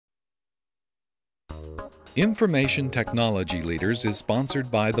Information Technology Leaders is sponsored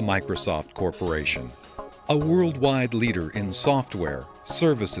by the Microsoft Corporation, a worldwide leader in software,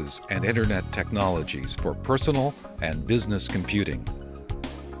 services, and Internet technologies for personal and business computing.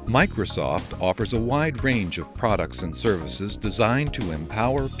 Microsoft offers a wide range of products and services designed to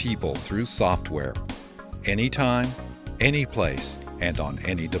empower people through software, anytime, any place, and on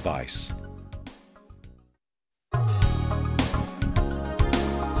any device.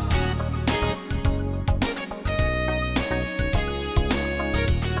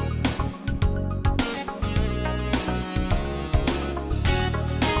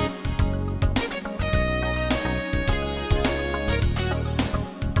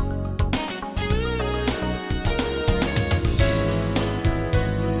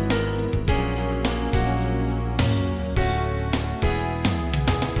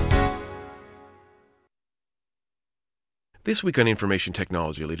 This week on Information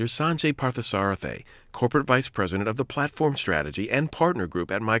Technology Leaders, Sanjay Parthasarathy, Corporate Vice President of the Platform Strategy and Partner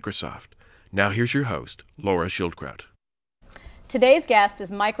Group at Microsoft. Now here's your host, Laura Schildkraut. Today's guest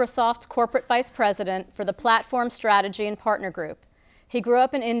is Microsoft's Corporate Vice President for the Platform Strategy and Partner Group. He grew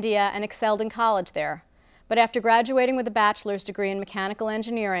up in India and excelled in college there. But after graduating with a bachelor's degree in mechanical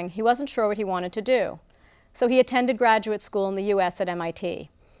engineering, he wasn't sure what he wanted to do. So he attended graduate school in the U.S. at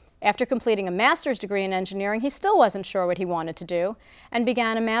MIT. After completing a master's degree in engineering, he still wasn't sure what he wanted to do and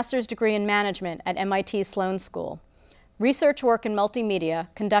began a master's degree in management at MIT Sloan School. Research work in multimedia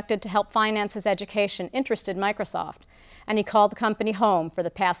conducted to help finance his education interested Microsoft, and he called the company home for the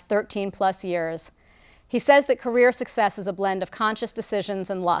past 13+ years. He says that career success is a blend of conscious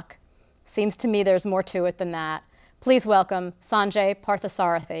decisions and luck. Seems to me there's more to it than that. Please welcome Sanjay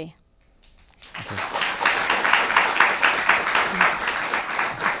Parthasarathy.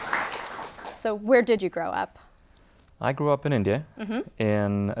 So where did you grow up? I grew up in India,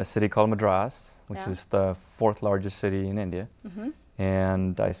 in a city called Madras, which is the 4th largest city in India.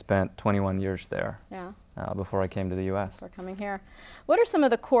 And I spent 21 years there before I came to the U.S. Before coming here. What are some of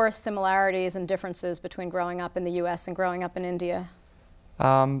the core similarities and differences between growing up in the U.S. and growing up in India?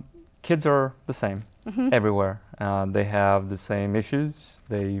 Kids are the same everywhere. They have the same issues,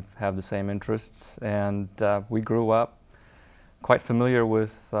 they have the same interests, and we grew up quite familiar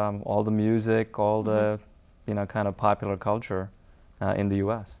with all the music, all the kind of popular culture in the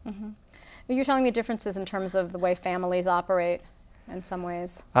U.S. You're telling me differences in terms of the way families operate in some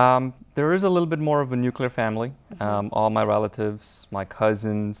ways. There is a little bit more of a nuclear family. All my relatives, my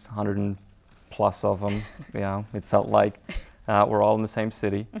cousins, 100+ of them, it felt like we're all in the same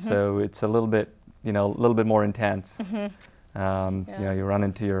city. So it's a little bit, a little bit more intense. You run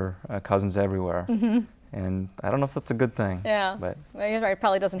into your cousins everywhere. And I don't know if that's a good thing. Yeah, but well, you're right. It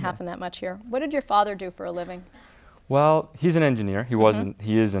probably doesn't happen that much here. What did your father do for a living? Well, he's an engineer. He wasn't.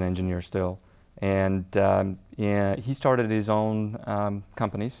 He is an engineer still, and he started his own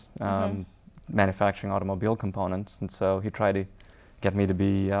companies, manufacturing automobile components, and so he tried to get me to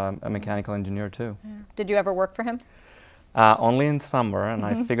be a mechanical engineer too. Yeah. Did you ever work for him? Only in summer, and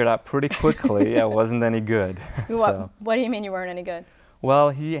I figured out pretty quickly I wasn't any good. What do you mean you weren't any good?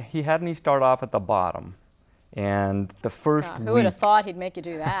 Well, he had me start off at the bottom. And the first week... Who would have thought he'd make you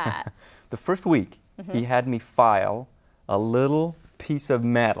do that? The first week, he had me file a little piece of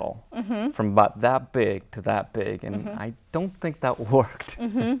metal from about that big to that big, and I don't think that worked.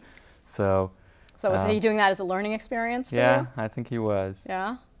 So was he doing that as a learning experience for you? Yeah, I think he was.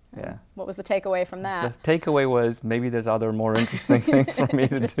 Yeah? Yeah. What was the takeaway from that? The takeaway was maybe there's other more interesting things for me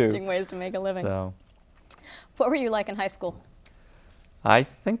to do. Interesting ways to make a living. So. What were you like in high school? I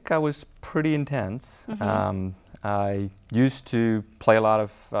think I was pretty intense. I used to play a lot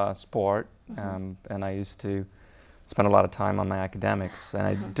of sport, and I used to spend a lot of time on my academics, and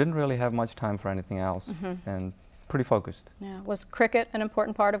I didn't really have much time for anything else, and pretty focused. Yeah. Was cricket an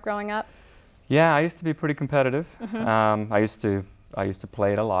important part of growing up? Yeah, I used to be pretty competitive. I used to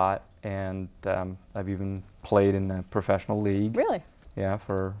play it a lot, and I've even played in a professional league. Really? Yeah,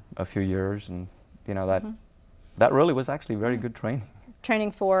 for a few years, and that really was actually very good training.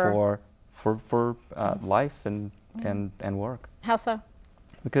 Training for life and work. How so?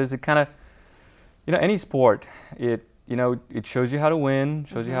 Because it kind of, any sport, it shows you how to win,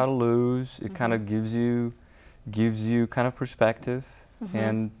 shows you how to lose. It kind of gives you kind of perspective,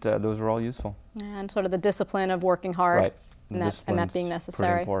 and those are all useful. And sort of the discipline of working hard, right? And that being necessary.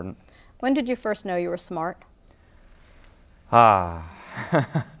 Pretty important. When did you first know you were smart?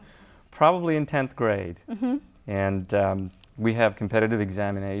 Probably in 10th grade, and. We have competitive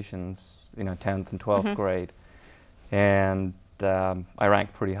examinations, 10th and 12th grade, and I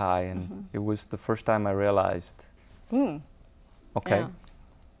ranked pretty high, and it was the first time I realized, okay,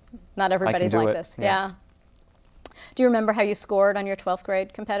 not everybody's like this. Yeah. Do you remember how you scored on your 12th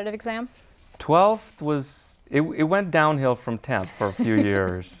grade competitive exam? 12th was, it went downhill from 10th for a few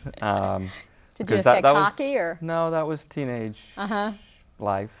years. Did you just get cocky, or? No, that was teenage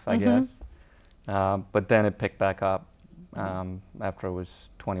life, I guess. But then it picked back up after I was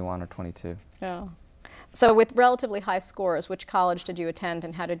 21 or 22. Yeah. So with relatively high scores, which college did you attend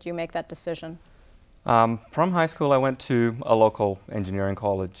and how did you make that decision? From high school, I went to a local engineering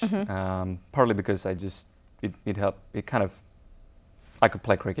college, partly because it helped, I could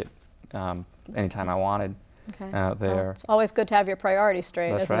play cricket anytime I wanted there. Well, it's always good to have your priorities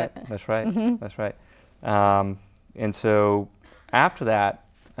straight, isn't it? That's right, that's right. And so after that,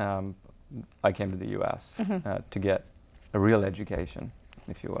 I came to the U.S. To get a real education,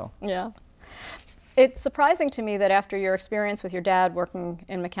 if you will. Yeah. It's surprising to me that after your experience with your dad working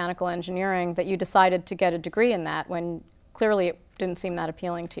in mechanical engineering that you decided to get a degree in that when clearly it didn't seem that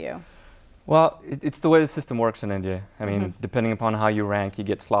appealing to you. Well, it's the way the system works in India. I mean, depending upon how you rank, you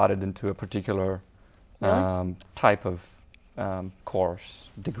get slotted into a particular type of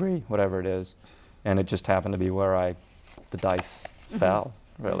course, degree, whatever it is. And it just happened to be where the dice fell,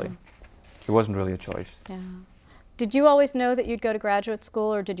 really. It wasn't really a choice. Yeah. Did you always know that you'd go to graduate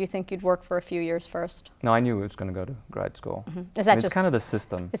school, or did you think you'd work for a few years first? No, I knew I was going to go to grad school. Is that it's kind of the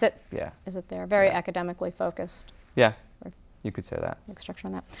system. Is it? Yeah. Is it there? Very academically focused. Yeah, you could say that. Big structure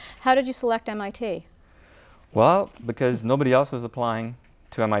on that. How did you select MIT? Well, because nobody else was applying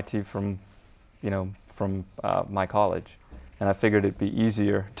to MIT from my college, and I figured it'd be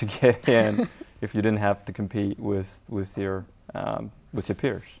easier to get in if you didn't have to compete with your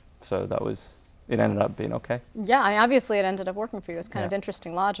peers. So it ended up being okay. Yeah, obviously it ended up working for you. It's kind of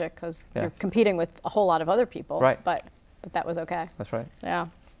interesting logic because you're competing with a whole lot of other people. Right. But that was okay. That's right. Yeah.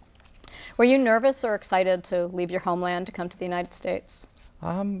 Were you nervous or excited to leave your homeland to come to the United States?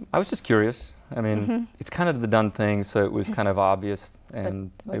 I was just curious. I mean, it's kind of the done thing, so it was kind of obvious,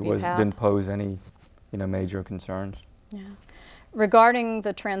 and didn't pose any, major concerns. Yeah. Regarding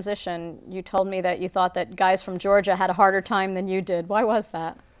the transition, you told me that you thought that guys from Georgia had a harder time than you did. Why was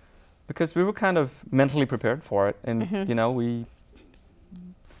that? Because we were kind of mentally prepared for it, and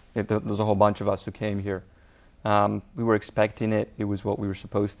there's a whole bunch of us who came here. We were expecting it. It was what we were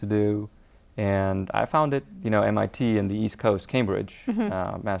supposed to do, and I found it. MIT and the East Coast, Cambridge,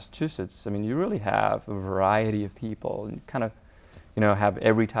 Massachusetts. I mean, you really have a variety of people, and kind of, have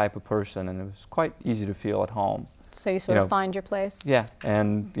every type of person, and it was quite easy to feel at home. So you sort of find your place. Yeah,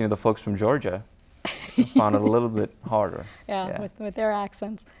 and the folks from Georgia found it a little bit harder. Yeah. With their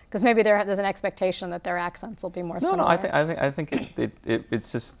accents, because maybe there's an expectation that their accents will be more similar. No, I think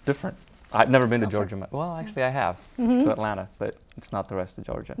it's just different. I've never been to Georgia. Well, actually, I have to Atlanta, but it's not the rest of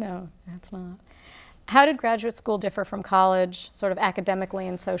Georgia. No, it's not. How did graduate school differ from college, sort of academically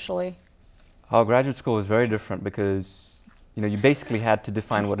and socially? Oh, graduate school was very different because you basically had to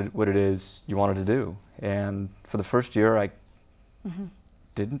define what it is you wanted to do. And for the first year, I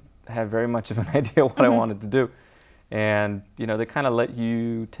didn't have very much of an idea what I wanted to do. And they kind of let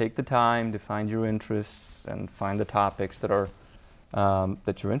you take the time to find your interests and find the topics that are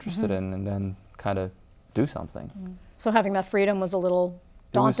that you're interested in, and then kind of do something. So having that freedom was a little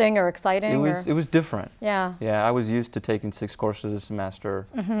daunting or exciting? It was different. Yeah. Yeah, I was used to taking 6 courses a semester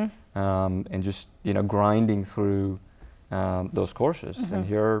and just grinding through those courses. And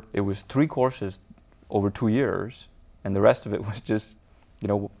here it was 3 courses over 2 years, and the rest of it was just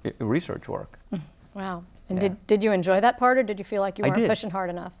research work. Wow. And did you enjoy that part, or did you feel like you weren't pushing hard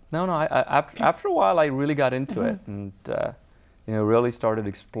enough? No. After a while, I really got into it, and really started to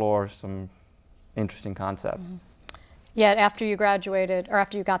explore some interesting concepts. Yet after you graduated, or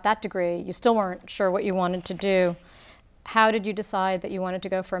after you got that degree, you still weren't sure what you wanted to do. How did you decide that you wanted to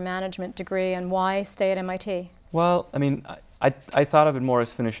go for a management degree, and why stay at MIT? Well, I mean, I thought of it more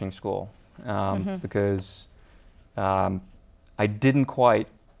as finishing school because I didn't quite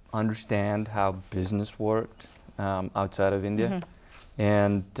understand how business worked outside of India,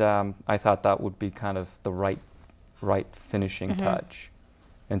 and I thought that would be kind of the right finishing touch,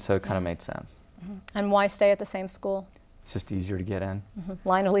 and so it kind of made sense. And why stay at the same school? It's just easier to get in.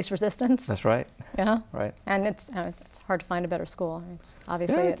 Line of least resistance? That's right. Yeah? Right. And it's hard to find a better school. It's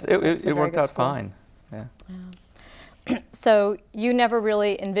obviously it worked out fine. Yeah. So you never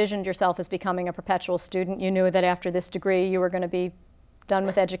really envisioned yourself as becoming a perpetual student? You knew that after this degree you were going to be done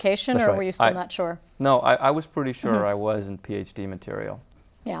with education? That's or right. were you still not sure? No, I was pretty sure I wasn't PhD material.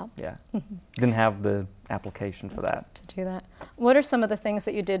 Yeah. Yeah. Didn't have the application for that. To do that. What are some of the things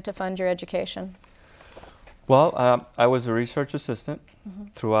that you did to fund your education? Well, I was a research assistant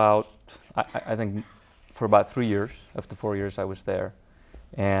throughout, I think, for about 3 years of the 4 years I was there.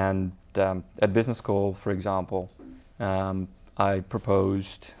 And at business school, for example, I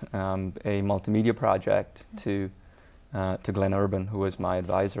proposed a multimedia project to Glenn Urban, who was my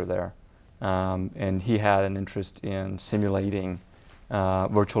advisor there. And he had an interest in simulating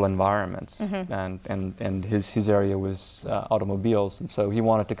virtual environments, and his area was automobiles, and so he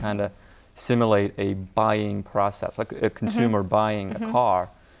wanted to kind of simulate a buying process, like a consumer buying a car.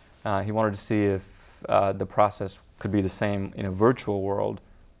 He wanted to see if the process could be the same in a virtual world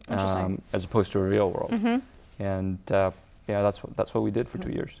as opposed to a real world. And yeah, that's what we did for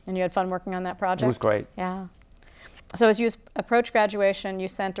 2 years. And you had fun working on that project? It was great. Yeah. So as you approached graduation, you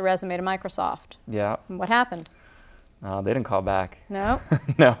sent a resume to Microsoft. Yeah. And what happened? They didn't call back. No?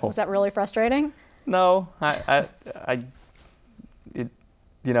 No. Was that really frustrating? No.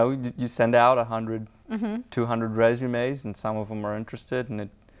 You know, you send out 100, 200 resumes, and some of them are interested, and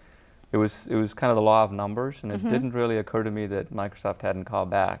it was kind of the law of numbers, and it didn't really occur to me that Microsoft hadn't called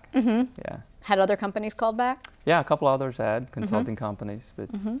back. Yeah. Had other companies called back? Yeah, a couple others had, consulting companies. But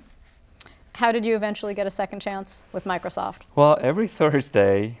How did you eventually get a second chance with Microsoft? well, every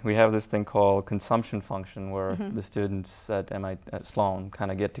Thursday we have this thing called consumption function, where the students at Sloan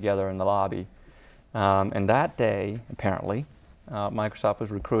kind of get together in the lobby. And that day, apparently, Microsoft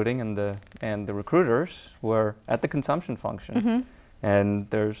was recruiting, and the recruiters were at the consumption function. And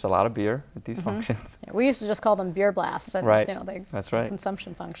there's a lot of beer at these functions. Yeah, we used to just call them beer blasts. And, Right. You know, That's right.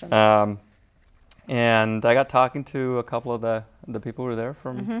 Consumption functions. And I got talking to a couple of the people who were there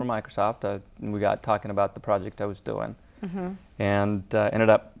from Microsoft. And we got talking about the project I was doing, and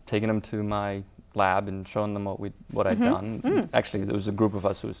ended up taking them to my lab and showing them what I'd done. Actually, there was a group of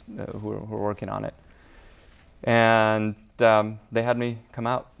us who were working on it, and they had me come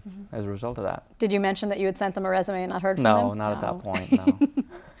out as a result of that. Did you mention that you had sent them a resume and not heard from them? No, not at that point.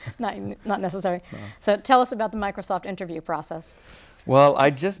 No. Not necessary. No. So tell us about the Microsoft interview process. Well,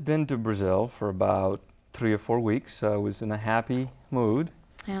 I'd just been to Brazil for about 3 or 4 weeks, so I was in a happy mood.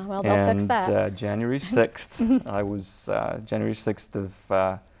 Yeah, well, they'll fix that. And January 6th, I was January 6th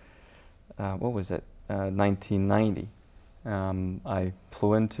of, what was it, 1990. I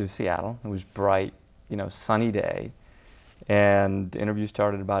flew into Seattle. It was bright, sunny day. And the interview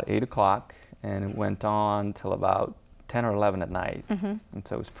started about 8 o'clock, and it went on till about 10 or 11 at night. And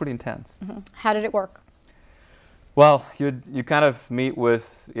so it was pretty intense. How did it work? Well, you kind of meet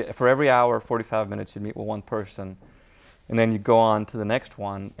with, for every hour, 45 minutes, you'd meet with one person, and then you go on to the next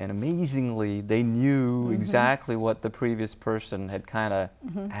one, and amazingly, they knew exactly what the previous person had kind of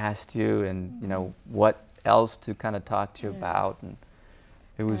asked you, and what else to kind of talk to you about, and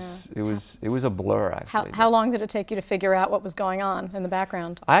it was a blur, actually. How long did it take you to figure out what was going on in the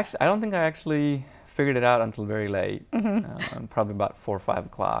background? I don't think I actually figured it out until very late, probably about 4 or 5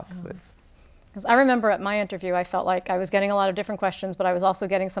 o'clock. But because I remember at my interview, I felt like I was getting a lot of different questions, but I was also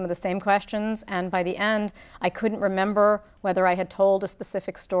getting some of the same questions. And by the end, I couldn't remember whether I had told a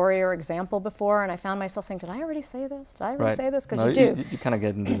specific story or example before. And I found myself saying, did I already say this? Did I already say this? Because you do. You kind of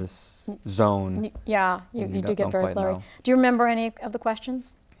get into this zone. You do get very blurry. Know. Do you remember any of the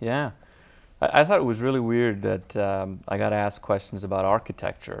questions? Yeah. I thought it was really weird that I got asked questions about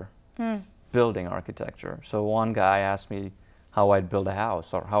architecture, building architecture. So one guy asked me how I'd build a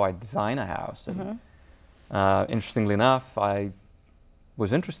house or how I'd design a house. And interestingly enough, I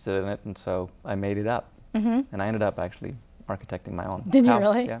was interested in it, and so I made it up. And I ended up actually architecting my own house. Did you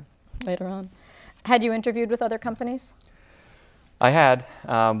really? Yeah. Later on. Had you interviewed with other companies? I had,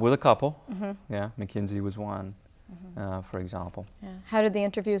 with a couple. Yeah, McKinsey was one, for example. Yeah. How did the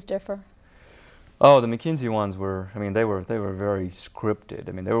interviews differ? Oh, the McKinsey ones were, they were very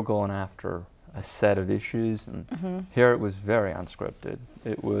scripted. They were going after a set of issues, and here it was very unscripted.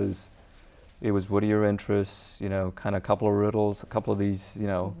 It was what are your interests, kind of a couple of riddles, a couple of these,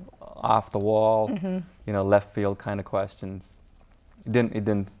 off the wall, left field kind of questions. It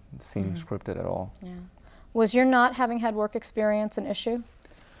didn't seem scripted at all. Yeah. Was your not having had work experience an issue?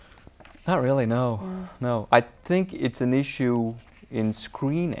 Not really, no. No. I think it's an issue in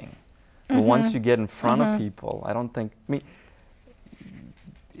screening. But once you get in front of people, I don't think,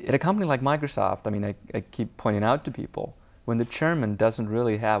 at a company like Microsoft, I keep pointing out to people, when the chairman doesn't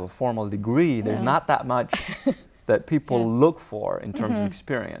really have a formal degree, there's not that much that people look for in terms of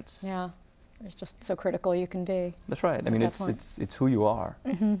experience. Yeah, it's just so critical you can be. That's right. It's who you are.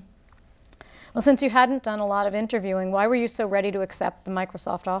 Well, since you hadn't done a lot of interviewing, why were you so ready to accept the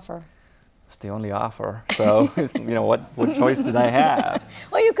Microsoft offer? It's the only offer, so what choice did I have?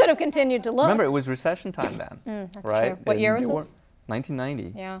 Well, you could have continued to look. Remember, it was recession time then, that's right? True. What year was this?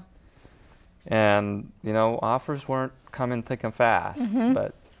 1990. Yeah. And, offers weren't coming thick and fast,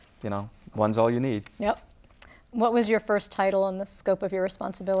 but, one's all you need. Yep. What was your first title and the scope of your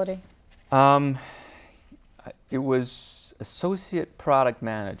responsibility? I it was associate product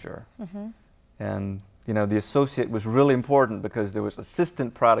manager. And the associate was really important because there was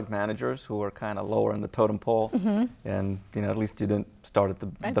assistant product managers who were kind of lower in the totem pole, and at least you didn't start at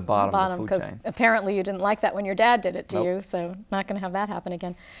the bottom of the food chain. Because apparently you didn't like that when your dad did it to you, so not going to have that happen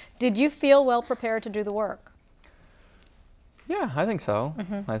again. Did you feel well prepared to do the work? Yeah, I think so.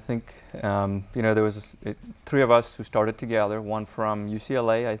 I think there was 3 of us who started together, one from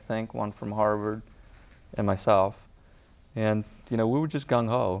UCLA, I think, one from Harvard, and myself, and we were just gung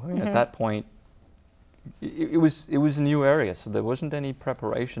ho. I mean, at that point, it was a new area, so there wasn't any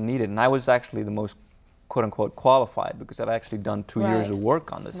preparation needed, and I was actually the most quote unquote qualified because I'd actually done 2 years of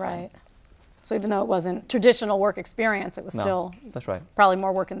work on this thing. So even though it wasn't traditional work experience, it was still that's right. Probably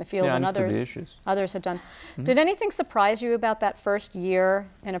more work in the field than others had done. Did anything surprise you about that first year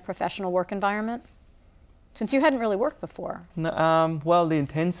in a professional work environment? Since you hadn't really worked before. No, well, the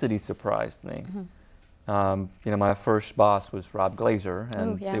intensity surprised me. My first boss was Rob Glazer,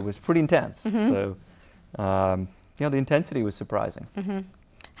 and it was pretty intense. So, the intensity was surprising.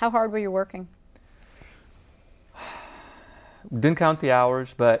 How hard were you working? Didn't count the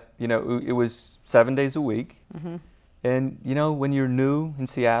hours, but it was 7 days a week. And when you're new in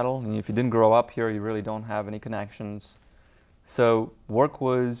Seattle, and if you didn't grow up here, you really don't have any connections. So work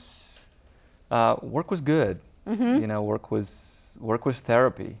was good. Work was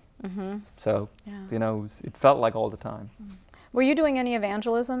therapy. So it felt like all the time. Were you doing any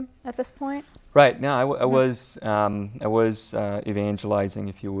evangelism at this point? Right. No, I was evangelizing,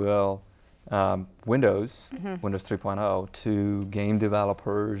 if you will, Windows 3.0 to game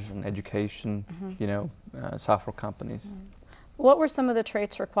developers and education, software companies. What were some of the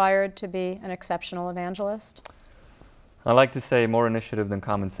traits required to be an exceptional evangelist? I like to say more initiative than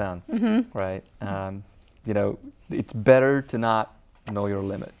common sense, right? It's better to not know your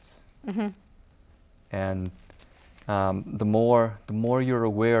limits. And the more you're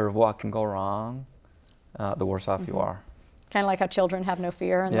aware of what can go wrong, the worse off you are. Kind of like how children have no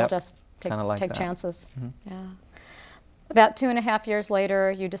fear and they'll just take chances. Yeah. About 2.5 years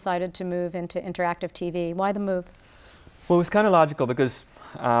later, you decided to move into interactive TV. Why the move? Well, it was kind of logical because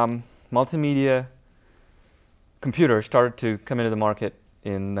multimedia computers started to come into the market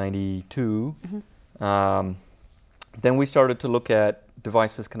in '92. Then we started to look at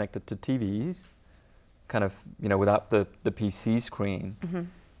devices connected to TVs, kind of without the PC screen.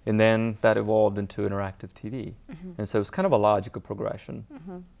 And then that evolved into interactive TV. And so it's kind of a logical progression.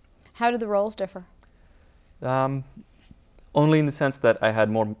 How did the roles differ? Only in the sense that I had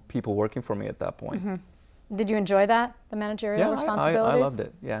more people working for me at that point. Did you enjoy that, the managerial responsibilities? I loved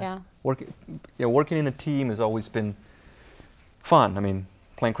it, working in a team has always been fun. I mean,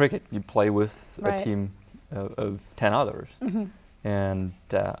 playing cricket, you play with a team of 10 others. And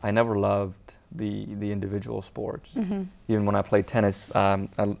I never loved the individual sports. Even when I played tennis,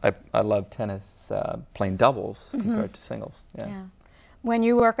 I love tennis playing doubles compared to singles. When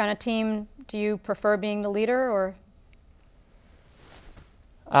you work on a team, do you prefer being the leader or?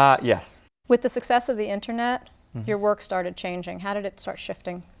 Yes. With the success of the internet, your work started changing. How did it start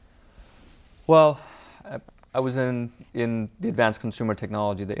shifting? Well, I was in the advanced consumer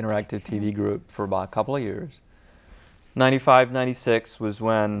technology, the interactive TV group, for about a couple of years. 95, 96 was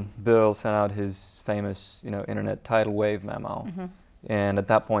when Bill sent out his famous, internet tidal wave memo. And at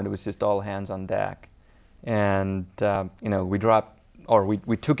that point, it was just all hands on deck. And,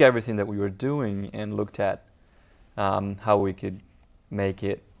 we took everything that we were doing and looked at how we could make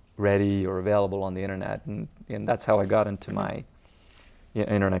it ready or available on the internet. And that's how I got into my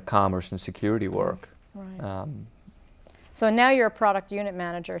internet commerce and security work. So now you're a product unit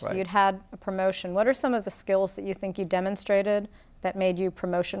manager, so you'd had a promotion. What are some of the skills that you think you demonstrated that made you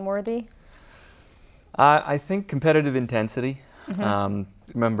promotion worthy? I think competitive intensity.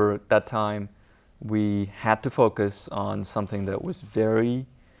 Remember at that time, we had to focus on something that was very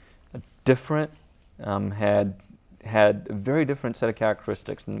different, had a very different set of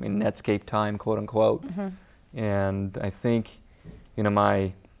characteristics in Netscape time, quote unquote. And I think,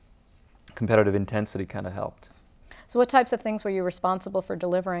 my competitive intensity kind of helped. So what types of things were you responsible for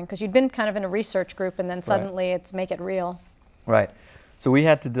delivering? Because you'd been kind of in a research group and then suddenly it's make it real. Right. So we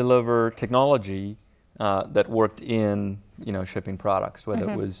had to deliver technology that worked in, shipping products, whether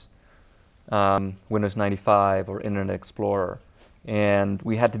it was Windows 95 or Internet Explorer. And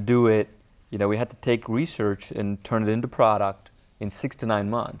we had to do it, we had to take research and turn it into product in 6 to 9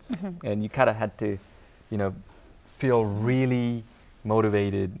 months. And you kind of had to, feel really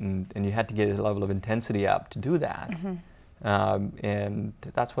motivated and you had to get a level of intensity up to do that. And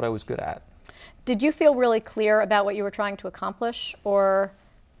that's what I was good at. Did you feel really clear about what you were trying to accomplish, or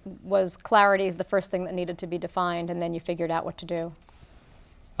was clarity the first thing that needed to be defined, and then you figured out what to do?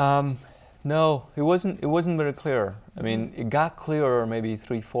 No, it wasn't very clear. I mean, it got clearer maybe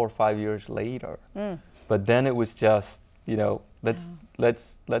 3, 4, 5 years later. But then it was just, you know,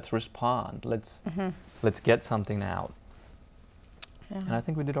 let's respond. Let's get something out. Yeah. And I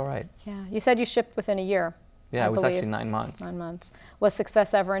think we did all right. Yeah. You said you shipped within a year. Yeah, I it was believe. actually 9 months. 9 months. Was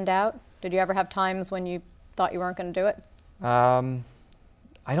success ever in doubt? Did you ever have times when you thought you weren't going to do it?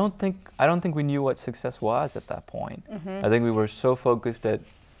 I don't think we knew what success was at that point. I think we were so focused at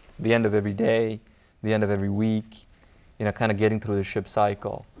the end of every day, the end of every week, you know, kind of getting through the ship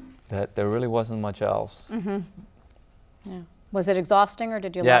cycle, that there really wasn't much else. Yeah. Was it exhausting, or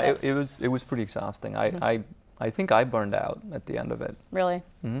did you? Yeah, love it? it was pretty exhausting. I think I burned out at the end of it. Really?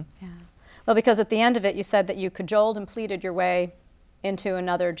 Yeah. Well, because at the end of it, you said that you cajoled and pleaded your way into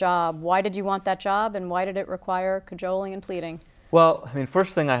another job. Why did you want that job, and why did it require cajoling and pleading? Well, I mean,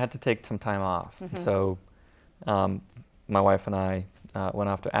 first thing, I had to take some time off. So my wife and I went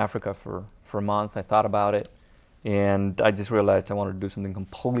off to Africa for a month. I thought about it, and I just realized I wanted to do something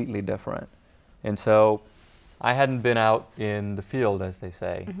completely different. And so I hadn't been out in the field, as they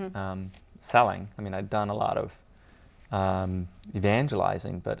say, selling. I mean, I'd done a lot of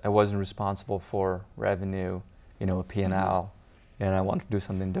evangelizing, but I wasn't responsible for revenue, you know, a P&L, and I wanted to do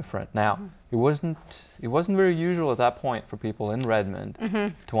something different. Now, it wasn't very usual at that point for people in Redmond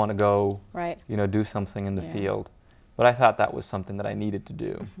to want to go, you know, do something in the field. But I thought that was something that I needed to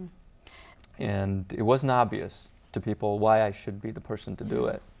do. And it wasn't obvious to people why I should be the person to do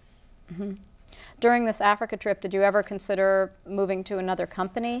it. During this Africa trip, did you ever consider moving to another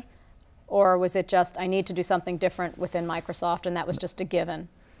company? Or was it just, I need to do something different within Microsoft, and that was just a given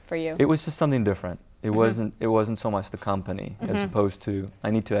for you? It was just something different. It wasn't so much the company as opposed to, I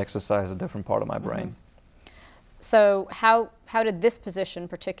need to exercise a different part of my brain. So how did this position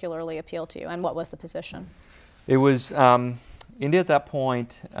particularly appeal to you, and what was the position? It was, India at that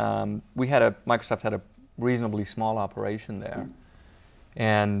point, Microsoft had a reasonably small operation there.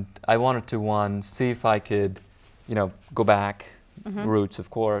 And I wanted to, see if I could, you know, go back, roots of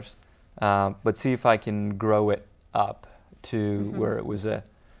course, but see if I can grow it up to where it was a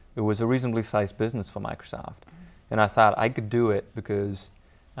reasonably sized business for Microsoft. And I thought I could do it because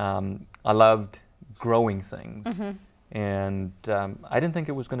I loved growing things. And I didn't think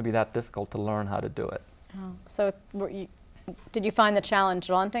it was going to be that difficult to learn how to do it. Oh. So did you find the challenge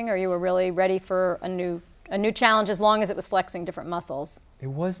daunting, or you were really ready for a new challenge as long as it was flexing different muscles? It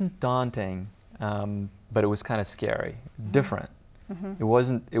wasn't daunting, but it was kind of scary, different. It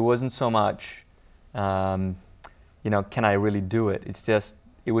wasn't so much, you know, can I really do it? It's just,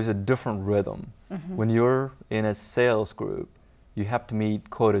 it was a different rhythm. When you're in a sales group, you have to meet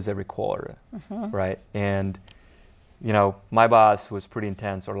quotas every quarter, right? And, you know, my boss was pretty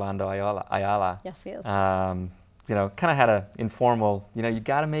intense, Orlando Ayala. Yes, he is. You know, kind of had an informal, you know, you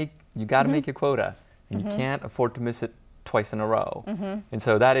got to make your quota, and you can't afford to miss it twice in a row. And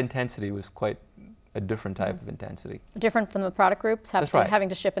so that intensity was quite a different type of intensity. Different from the product groups, That's right. having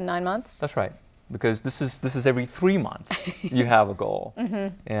to ship in 9 months? That's right, because this is every 3 months you have a goal,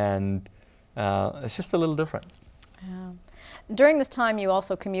 and it's just a little different. During this time, you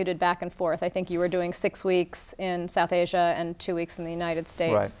also commuted back and forth. I think you were doing 6 weeks in South Asia and 2 weeks in the United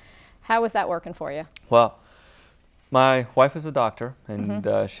States. Right. How was that working for you? Well, my wife is a doctor,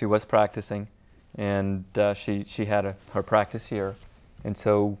 and she was practicing, and she had her practice here, and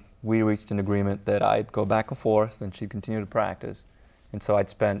so we reached an agreement that I'd go back and forth, and she'd continue to practice, and so I'd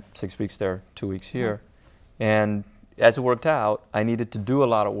spent 6 weeks there, 2 weeks here, and as it worked out, I needed to do a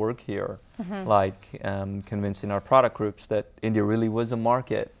lot of work here, like convincing our product groups that India really was a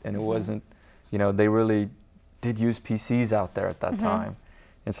market, and it wasn't, you know, they really did use PCs out there at that time.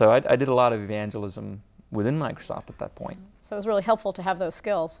 And so I did a lot of evangelism within Microsoft at that point. So it was really helpful to have those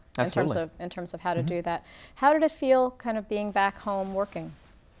skills in terms of how to do that. How did it feel kind of being back home working?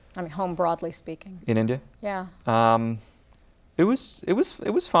 I mean, home broadly speaking. In India? Yeah. It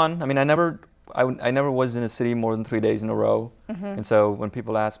was fun. I mean, I never was in a city more than 3 days in a row. And so when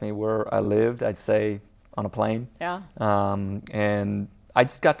people asked me where I lived, I'd say on a plane. Yeah. And I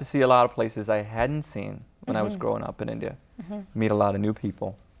just got to see a lot of places I hadn't seen when I was growing up in India. Meet a lot of new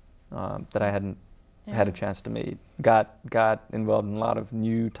people that I hadn't had a chance to meet. Got involved in a lot of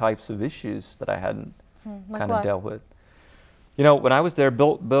new types of issues that I hadn't kind of dealt with. You know, when I was there,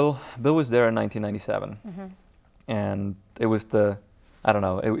 Bill was there in 1997, and it was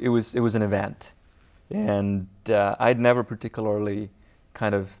it was an event, and I'd never particularly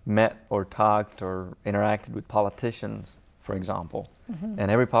kind of met or talked or interacted with politicians, for example,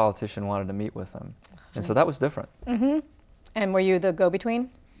 and every politician wanted to meet with them, and so that was different. And were you the go-between?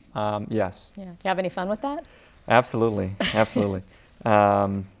 Yes. Yeah. Do you have any fun with that? Absolutely, absolutely.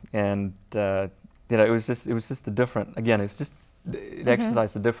 And you know, it was just a different. Again, it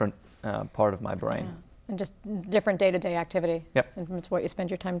exercised a different part of my brain. Yeah. And just different day-to-day activity. Yep. And it's what you spend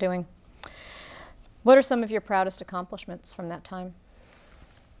your time doing. What are some of your proudest accomplishments from that time?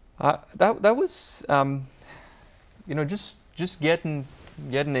 That was, you know, just getting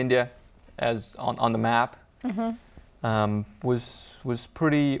India as on the map was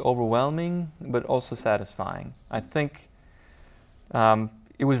pretty overwhelming, but also satisfying. I think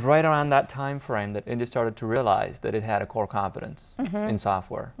it was right around that time frame that India started to realize that it had a core competence in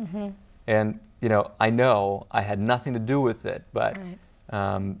software. And you know I had nothing to do with it, but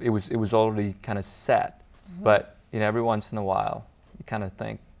it was already kind of set. But you know, every once in a while, you kind of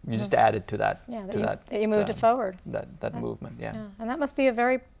think you just added to that. Yeah, that you moved it forward. That movement, yeah. And that must be a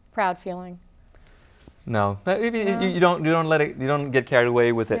very proud feeling. No, you don't let it. You don't get carried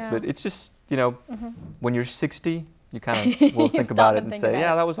away with it. Yeah. But it's just, you know, when you're 60, you kind of will think about it and say,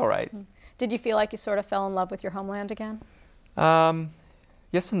 yeah, that was all right. Did you feel like you sort of fell in love with your homeland again?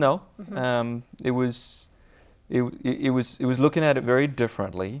 Yes and no. It was looking at it very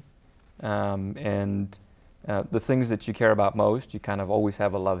differently, and the things that you care about most, you kind of always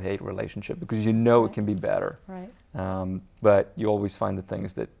have a love-hate relationship because you know it can be better. Right. But you always find the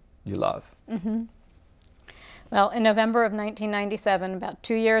things that you love. Well, in November of 1997, about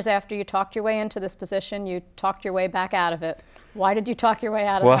 2 years after you talked your way into this position, you talked your way back out of it. Why did you talk your way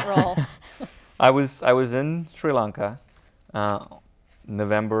out of that role? I was in Sri Lanka,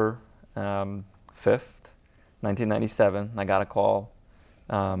 November 5th, 1997. I got a call,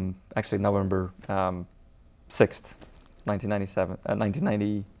 actually November 6th,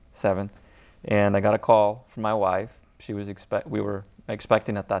 1997, and I got a call from my wife. We were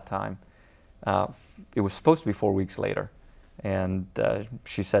expecting at that time. It was supposed to be 4 weeks later, and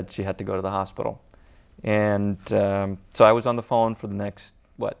she said she had to go to the hospital. And so I was on the phone for the next,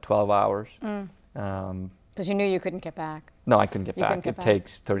 12 hours. Because you knew you couldn't get back. No, I couldn't get back. It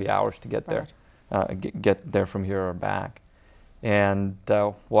takes 30 hours to get there, get there from here or back. And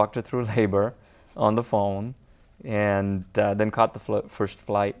walked her through labor on the phone, and then caught the first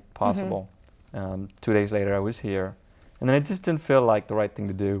flight possible. 2 days later, I was here. And then it just didn't feel like the right thing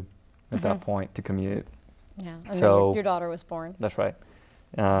to do at that point, to commute. Yeah, and so then your daughter was born. That's right.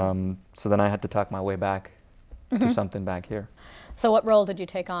 So then I had to talk my way back to something back here. So what role did you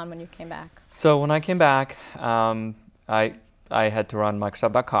take on when you came back? So when I came back, I had to run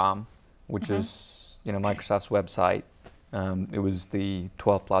Microsoft.com, which is Microsoft's website. It was the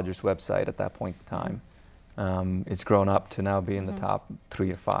 12th largest website at that point in time. It's grown up to now be in the top 3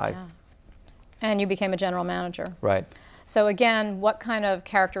 or 5. Yeah. And you became a general manager. Right. So again, what kind of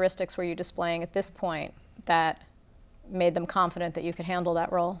characteristics were you displaying at this point that made them confident that you could handle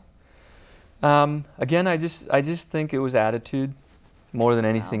that role? Again, I just think it was attitude more than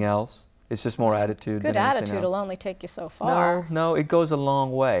anything else. It's just more attitude. Good than anything attitude else. will only take you so far. No, it goes a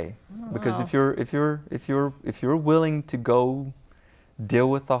long way. Because if you're willing to go deal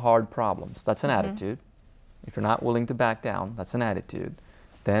with the hard problems, that's an attitude. If you're not willing to back down, that's an attitude.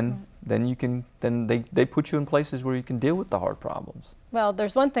 Then they put you in places where you can deal with the hard problems. Well,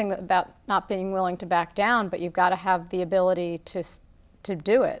 there's one thing about not being willing to back down, but you've got to have the ability to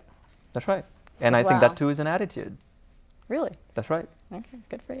do it. That's right. And I think that too is an attitude. Really? That's right. Okay,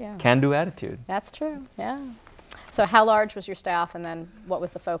 good for you. Can-do attitude. That's true, yeah. So how large was your staff, and then what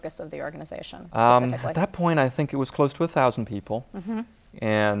was the focus of the organization specifically? At that point, I think it was close to 1,000 people.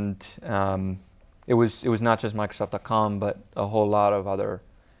 And it was not just Microsoft.com, but a whole lot of other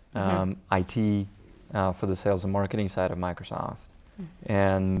IT for the sales and marketing side of Microsoft.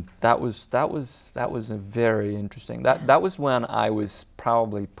 And that was a very interesting. That was when I was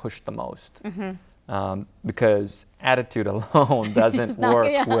probably pushed the most. Because attitude alone doesn't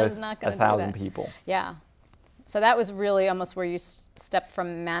work with 1,000 people. Yeah. So that was really almost where you stepped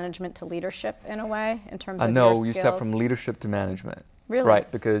from management to leadership in a way, in terms of your skills? No, you step from leadership to management. Really?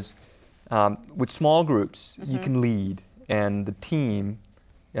 Right, because with small groups, you can lead. And the team,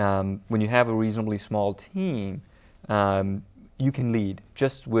 when you have a reasonably small team, you can lead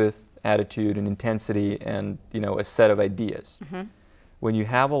just with attitude and intensity and a set of ideas. When you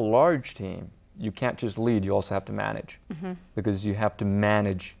have a large team, you can't just lead, you also have to manage. Because you have to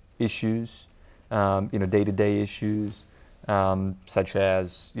manage issues, day-to-day issues, such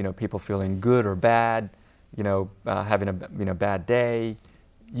as people feeling good or bad, having a bad day.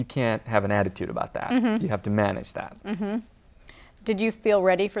 You can't have an attitude about that. You have to manage that. Did you feel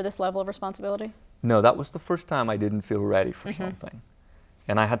ready for this level of responsibility? No, that was the first time I didn't feel ready for something.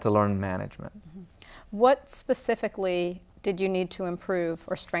 And I had to learn management. What specifically did you need to improve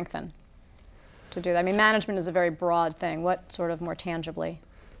or strengthen to do that? I mean, management is a very broad thing. What sort of more tangibly?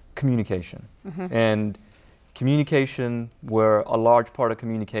 Communication. And communication, where a large part of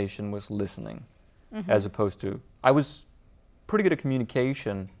communication was listening, as opposed to, I was pretty good at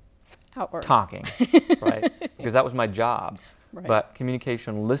communication, Outward. talking, right? Because that was my job. Right. But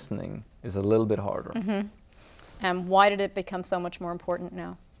communication listening is a little bit harder. And why did it become so much more important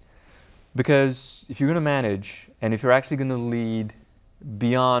now? Because if you're going to manage, and if you're actually going to lead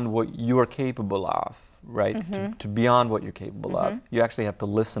beyond what you are capable of, right, to beyond what you're capable of, you actually have to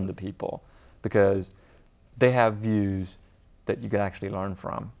listen to people, because they have views that you can actually learn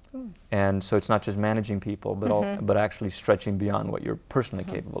from. And so it's not just managing people, but, but actually stretching beyond what you're personally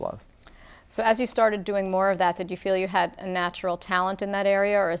capable of. So as you started doing more of that, did you feel you had a natural talent in that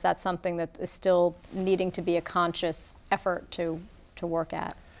area, or is that something that is still needing to be a conscious effort to work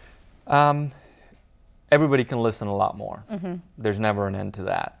at? Everybody can listen a lot more. There's never an end to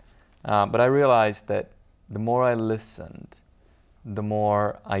that. But I realized that the more I listened, the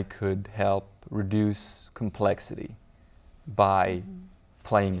more I could help reduce complexity by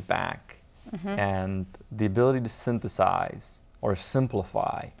playing it back. And the ability to synthesize or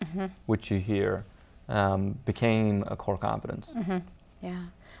simplify what you hear became a core competence. Yeah,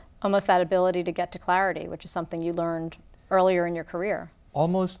 almost that ability to get to clarity, which is something you learned earlier in your career.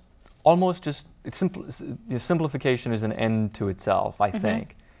 Almost just, simplification is an end to itself, I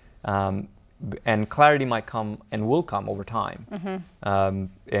think. And clarity might come and will come over time.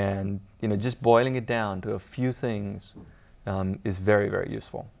 And just boiling it down to a few things is very, very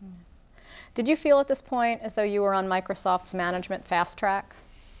useful. Did you feel at this point as though you were on Microsoft's management fast track?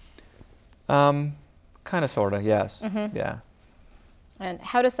 Kind of, sort of, yes. Yeah. And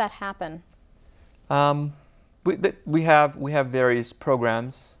how does that happen? We have various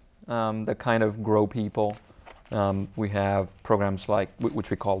programs that kind of grow people. We have programs like which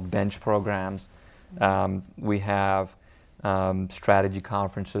we call bench programs. We have strategy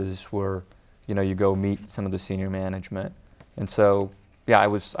conferences where you go meet some of the senior management, and so yeah, I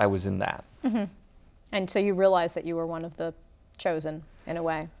was in that. And so you realized that you were one of the chosen in a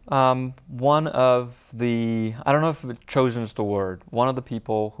way. One of the, I don't know if chosen is the word, one of the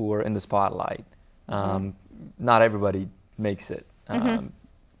people who were in the spotlight. Not everybody makes it.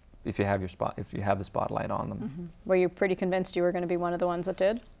 If you have the spotlight on them. Were you pretty convinced you were going to be one of the ones that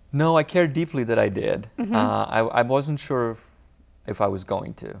did? No, I cared deeply that I did. I wasn't sure if I was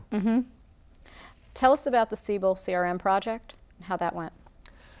going to. Tell us about the Siebel CRM project and how that went.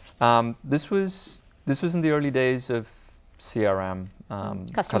 This was in the early days of CRM,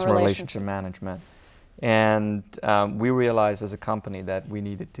 customer relationship management, and we realized as a company that we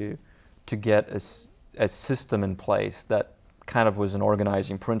needed to get a system in place that kind of was an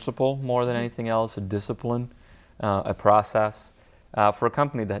organizing principle more than anything else, a discipline, a process for a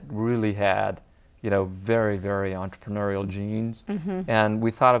company that really had, very, very entrepreneurial genes. And we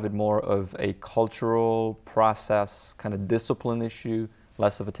thought of it more of a cultural process, kind of discipline issue,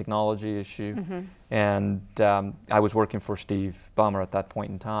 less of a technology issue. And I was working for Steve Ballmer at that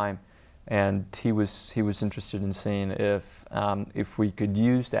point in time, and he was interested in seeing if we could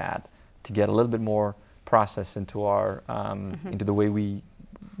use that to get a little bit more process into our into the way we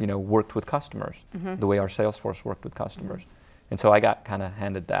worked with customers, the way our sales force worked with customers. And so I got kind of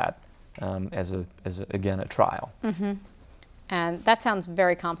handed that as again a trial. And that sounds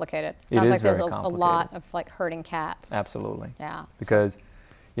very complicated. It Sounds is like there's very a lot of like herding cats. Absolutely. Yeah. Because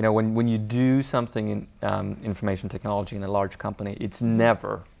when you do something in information technology in a large company, it's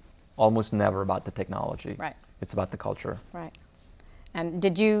almost never about the technology. Right. It's about the culture. Right. And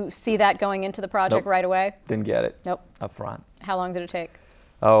did you see that going into the project right away? Didn't get it. Nope. Up front. How long did it take?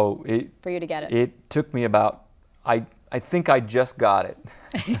 Oh, for you to get it? It took me about, I think I just got it.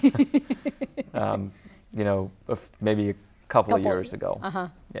 Maybe a couple of years ago.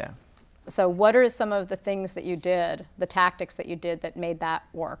 Yeah. So what are some of the things that you did, the tactics that you did that made that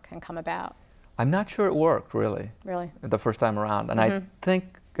work and come about? I'm not sure it worked really. Really? The first time around. And I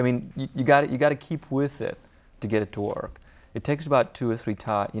think, you got to keep with it to get it to work. It takes about 2 or 3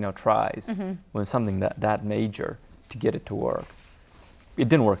 tries when something that major to get it to work. It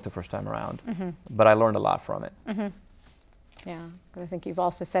didn't work the first time around, but I learned a lot from it. Yeah, I think you've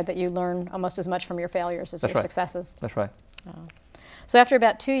also said that you learn almost as much from your failures as your successes. That's right. So after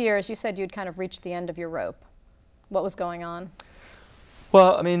about 2 years, you said you'd kind of reached the end of your rope. What was going on?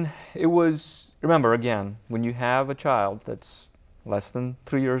 Well, it was, remember again, when you have a child that's less than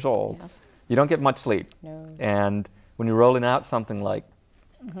 3 years old, you don't get much sleep. No. And when you're rolling out something like,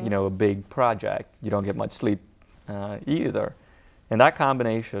 a big project, you don't get much sleep either. And that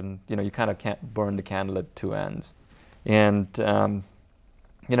combination, you kind of can't burn the candle at 2 ends. And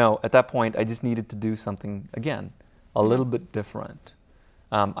you know, at that point, I just needed to do something again, a little bit different.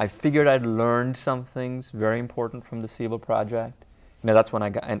 I figured I'd learned some things very important from the Siebel project. You know, that's when I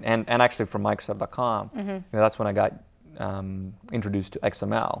got, and actually from Microsoft.com, you know, that's when I got introduced to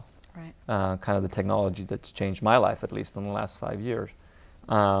XML, Right. kind of the technology that's changed my life, at least in the last 5 years.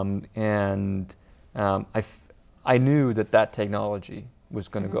 I knew that that technology was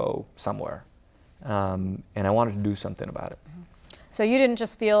going to go somewhere, and I wanted to do something about it. So you didn't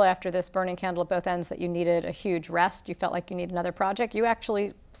just feel after this burning candle at both ends that you needed a huge rest, you felt like you needed another project. You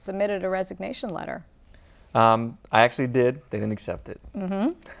actually submitted a resignation letter. I actually did. They didn't accept it.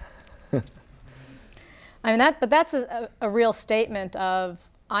 I mean, but that's a real statement of,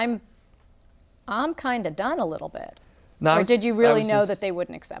 I'm kind of done a little bit. No, or did you really know that they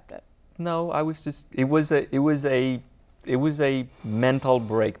wouldn't accept it? No, I was just, it was a mental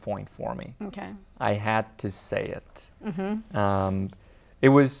break point for me. Okay. I had to say it. It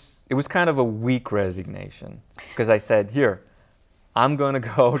was kind of a weak resignation, because I said, here, I'm going to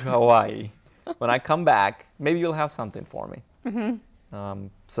go to Hawaii. When I come back, maybe you'll have something for me.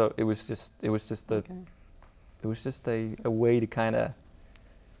 So it was just a way to kind of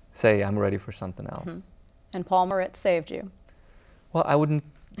say I'm ready for something else. And Paul Moritz saved you. Well, I wouldn't.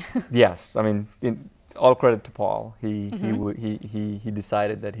 Yes, I mean, all credit to Paul. He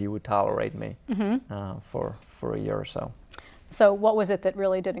decided that he would tolerate me for a year or so. So what was it that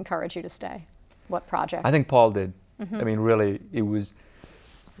really did encourage you to stay? What project? I think Paul did. I mean, really, it was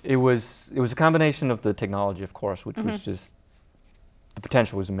a combination of the technology, of course, which was just, the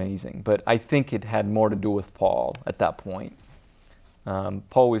potential was amazing. But I think it had more to do with Paul at that point.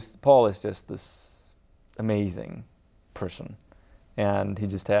 Paul is just this amazing person, and he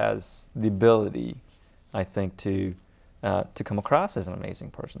just has the ability, I think, to come across as an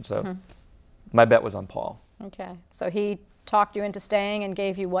amazing person. So my bet was on Paul. Okay. So he talked you into staying and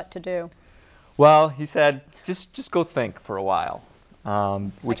gave you what to do. Well, he said, just go think for a while,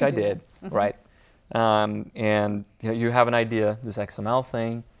 which I did, right? And you know, you have an idea, this XML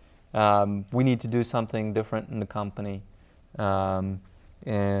thing. We need to do something different in the company,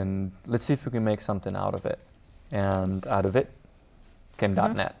 and let's see if we can make something out of it. And out of it came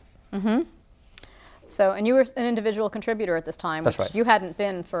 .NET. So, and you were an individual contributor at this time, That's which right. you hadn't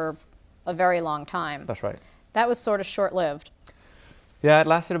been for a very long time. That's right. That was sort of short-lived. Yeah, it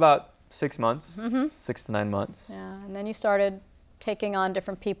lasted about 6 months, 6 to 9 months. Yeah, and then you started taking on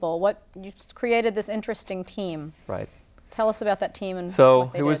different people. You created this interesting team. Right. Tell us about that team and So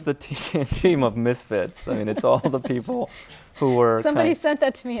what they it was did. the team of misfits. I mean, it's all the people who were. Somebody sent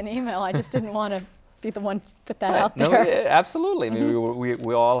that to me in email. I just didn't want to be the one to put that out there. No, yeah, absolutely. I mean,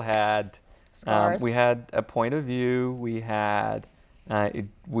 we all had Scars. we had a point of view. We had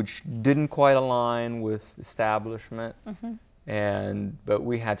which didn't quite align with establishment, but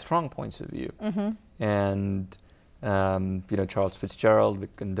we had strong points of view. And you know, Charles Fitzgerald,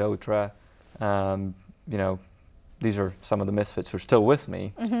 Vic Condotra, you know, these are some of the misfits who are still with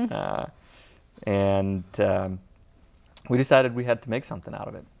me. And we decided we had to make something out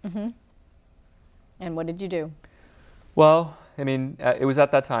of it. And what did you do? Well, I mean, it was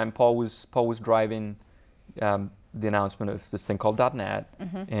at that time Paul was driving the announcement of this thing called .NET,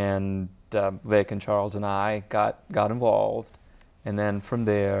 and Vic and Charles and I got involved, and then from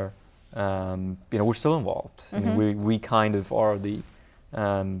there, you know, we're still involved. I mean, we kind of are the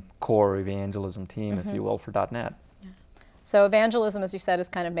core evangelism team, if you will, for .NET. So evangelism, as you said, is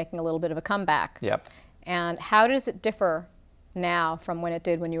kind of making a little bit of a comeback. Yep. And how does it differ now from when it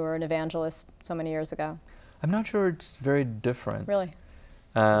did when you were an evangelist so many years ago? I'm not sure it's very different. Really?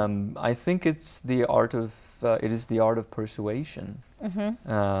 I think it's the art of it is the art of persuasion,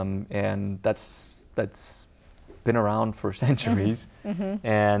 and that's been around for centuries,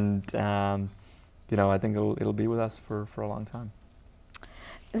 and you know, I think it'll be with us for a long time.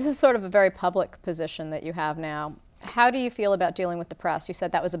 This is sort of a very public position that you have now. How do you feel about dealing with the press? You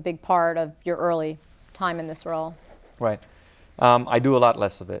said that was a big part of your early time in this role. Right. I do a lot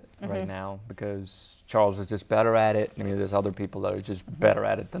less of it right now because Charles is just better at it. I mean, there's other people that are just better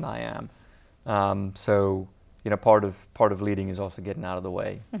at it than I am. So, you know, part of leading is also getting out of the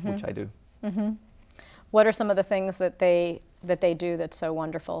way, which I do. What are some of the things that they do that's so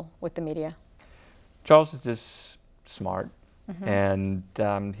wonderful with the media? Charles is just smart, and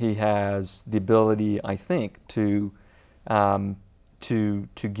he has the ability, I think, to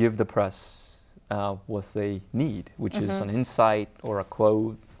give the press what they need, which is an insight or a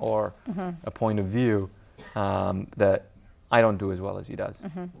quote or a point of view that I don't do as well as he does.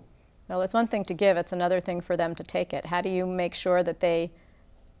 Well, it's one thing to give, it's another thing for them to take it. How do you make sure that they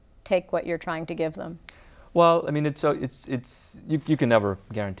take what you're trying to give them? Well, I mean, you can never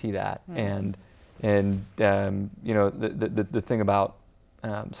guarantee that, and you know, the thing about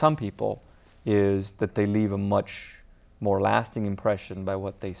some people is that they leave a much more lasting impression by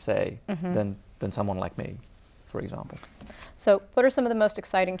what they say than someone like me, for example. So what are some of the most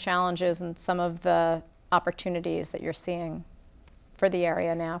exciting challenges and some of the opportunities that you're seeing for the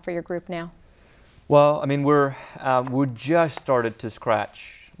area now, for your group now? Well, I mean, we're just started to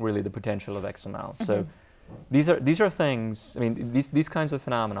scratch really the potential of XML. So these are things, I mean, these kinds of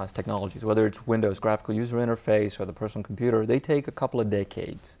phenomena, technologies, whether it's Windows graphical user interface or the personal computer, they take a couple of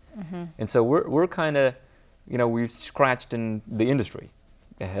decades. And so we're kind of, you know, we've scratched in the industry.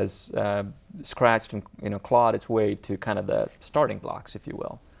 It has scratched and, you know, clawed its way to kind of the starting blocks, if you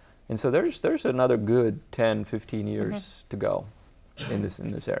will. And so there's another good 10, 15 years to go in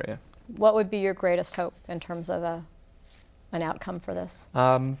this area. What would be your greatest hope in terms of an outcome for this?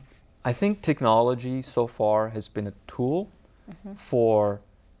 I think technology so far has been a tool for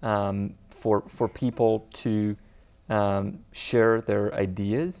people to share their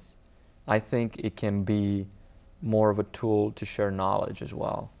ideas. I think it can be more of a tool to share knowledge as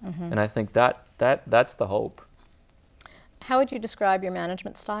well, and I think that's the hope. How would you describe your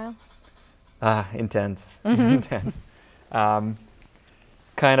management style? Intense, intense.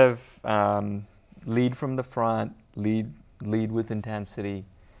 Kind of lead from the front, lead with intensity,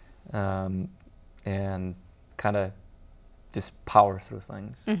 and kind of just power through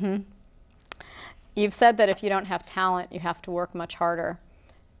things. You've said that if you don't have talent, you have to work much harder.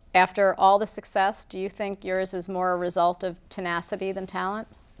 After all the success, do you think yours is more a result of tenacity than talent?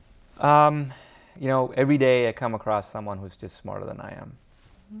 You know, every day I come across someone who's just smarter than I am.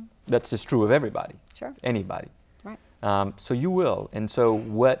 That's just true of everybody. Sure. Anybody. Right. So you will. And so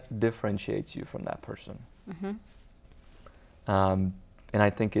what differentiates you from that person? And I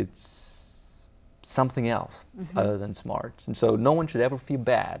think it's something else other than smart. And so no one should ever feel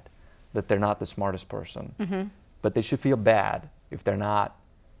bad that they're not the smartest person. But they should feel bad if they're not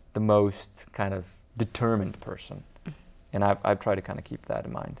the most kind of determined person. And I've tried to kind of keep that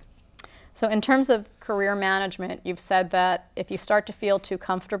in mind. So in terms of career management, you've said that if you start to feel too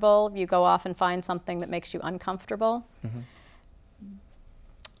comfortable, you go off and find something that makes you uncomfortable.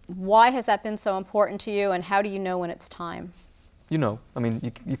 Why has that been so important to you, and how do you know when it's time? You know, I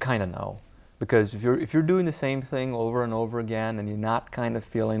mean, you kind of know. Because if you're doing the same thing over and over again and you're not kind of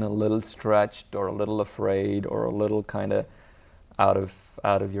feeling a little stretched or a little afraid or a little kind of out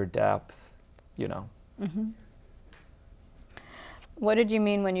of your depth, you know. What did you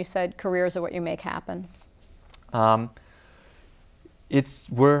mean when you said careers are what you make happen? Some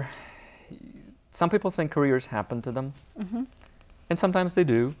people think careers happen to them, and sometimes they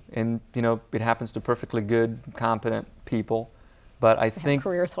do, and you know, it happens to perfectly good, competent people. But I think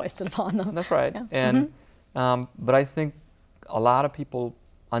careers hoisted upon them. That's right. Yeah. And but I think a lot of people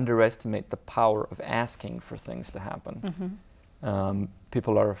underestimate the power of asking for things to happen.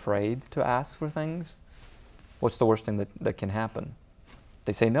 People are afraid to ask for things. What's the worst thing that can happen?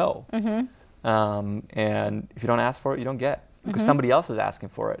 They say no. And if you don't ask for it, you don't get. Because somebody else is asking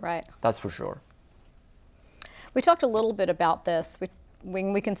for it. Right. That's for sure. We talked a little bit about this.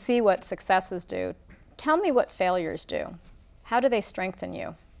 We can see what successes do. Tell me what failures do. How do they strengthen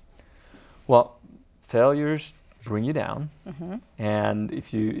you? Well, failures bring you down, and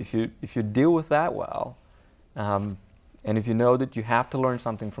if you deal with that well, and if you know that you have to learn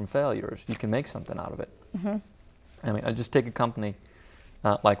something from failures, you can make something out of it. I mean, I just take a company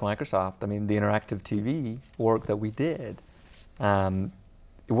like Microsoft. I mean, the interactive TV work that we did,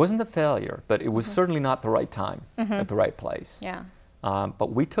 it wasn't a failure, but it was certainly not the right time at the right place. Yeah.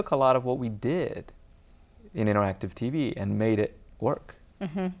 But we took a lot of what we did in interactive TV and made it work.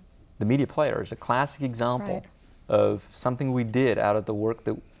 The media player is a classic example of something we did out of the work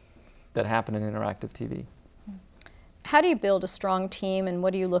that happened in interactive TV. How do you build a strong team, and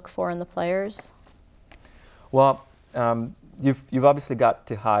what do you look for in the players? Well, you've obviously got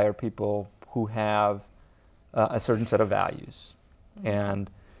to hire people who have a certain set of values, and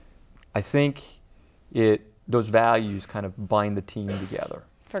I think those values kind of bind the team together.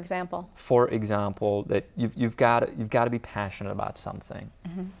 For example? For example, that you've got to be passionate about something.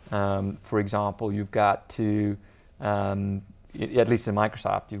 For example, you've got to, at least in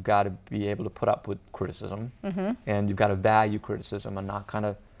Microsoft, you've got to be able to put up with criticism, and you've got to value criticism and not kind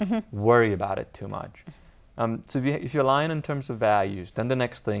of worry about it too much. So if you align in terms of values, then the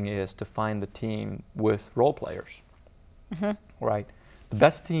next thing is to find the team with role players. Right? The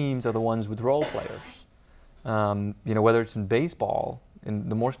best teams are the ones with role players. You know, whether it's in baseball,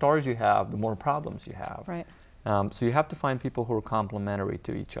 and the more stars you have, the more problems you have. Right. So you have to find people who are complementary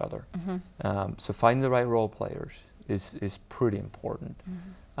to each other. So finding the right role players is pretty important.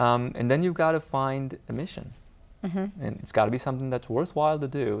 And then you've got to find a mission. And it's got to be something that's worthwhile to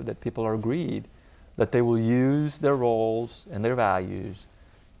do, that people are agreed that they will use their roles and their values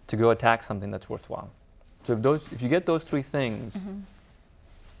to go attack something that's worthwhile. So if you get those three things,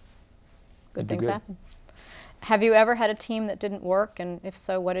 good things happen. Have you ever had a team that didn't work, and if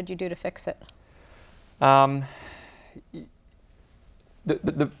so, what did you do to fix it?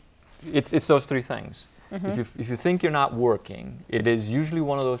 It's those three things. If you think you're not working, it is usually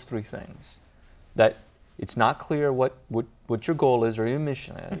one of those three things. That it's not clear what your goal is or your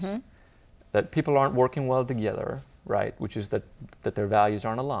mission is, that people aren't working well together, right, which is that their values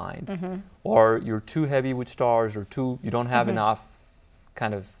aren't aligned, or you're too heavy with stars, or you don't have enough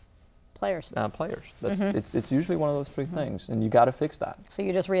kind of players. It's usually one of those three things, and you got to fix that. So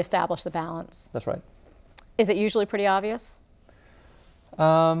you just reestablish the balance. That's right. Is it usually pretty obvious?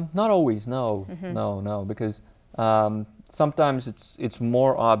 Not always, no, no, because sometimes it's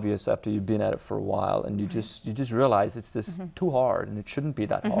more obvious after you've been at it for a while, and you just realize it's just too hard, and it shouldn't be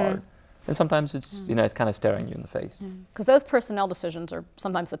that hard. And sometimes it's it's kind of staring you in the face. Because those personnel decisions are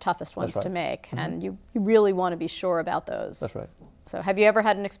sometimes the toughest ones to make, and you really want to be sure about those. That's right. So have you ever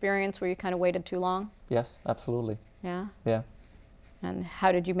had an experience where you kind of waited too long? Yes, absolutely. Yeah? Yeah. And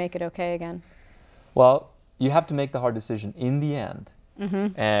how did you make it okay again? Well, you have to make the hard decision in the end.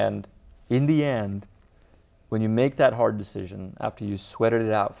 And in the end, when you make that hard decision, after you sweated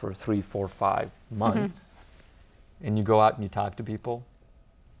it out for 3, 4, 5 months, and you go out and you talk to people,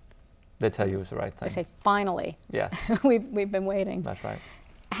 they tell you it was the right thing. They say, finally. Yes. we've been waiting. That's right.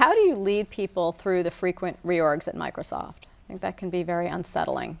 How do you lead people through the frequent reorgs at Microsoft? I think that can be very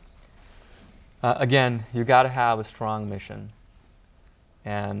unsettling. Again, you got to have a strong mission.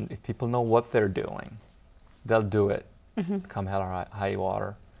 And if people know what they're doing, they'll do it, come hell or high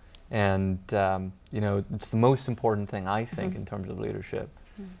water. And it's the most important thing, I think, in terms of leadership,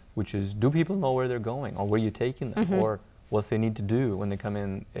 which is, do people know where they're going, or where you're taking them, or what they need to do when they come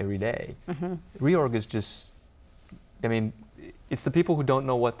in every day? Reorg is just, it's the people who don't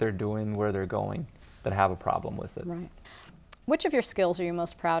know what they're doing, where they're going, that have a problem with it. Right. Which of your skills are you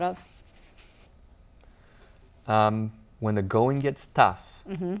most proud of? When the going gets tough,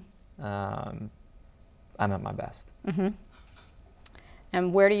 I'm at my best.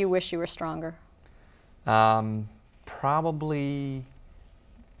 And where do you wish you were stronger? Probably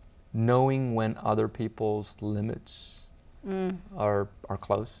knowing when other people's limits are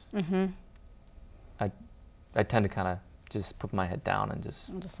close. I tend to kind of just put my head down and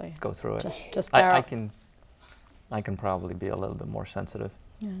just go through it. I can probably be a little bit more sensitive.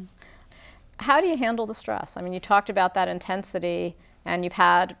 How do you handle the stress? I mean, you talked about that intensity, and you've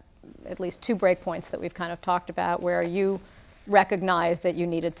had at least 2 breakpoints that we've kind of talked about where you recognized that you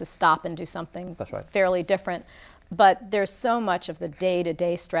needed to stop and do something fairly different. But there's so much of the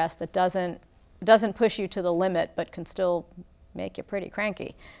day-to-day stress that doesn't push you to the limit, but can still make you pretty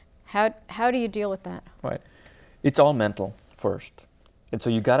cranky. How do you deal with that? Right. It's all mental first. And so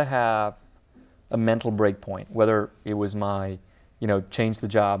you got to have a mental break point, whether it was my, change the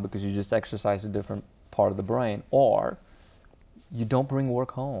job because you just exercise a different part of the brain, or you don't bring work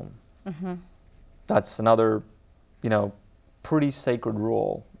home. That's another, pretty sacred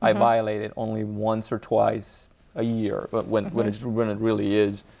rule. I violate it only once or twice a year, but when it really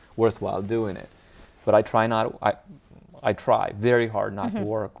is worthwhile doing it. But I try very hard not to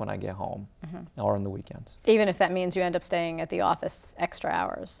work when I get home or on the weekends. Even if that means you end up staying at the office extra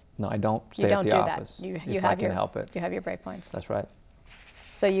hours? No, I don't stay at the office. You if I can help it. You have your break points. That's right.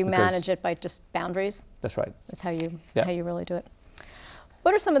 So you manage it by just boundaries? That's right. That's how you really do it.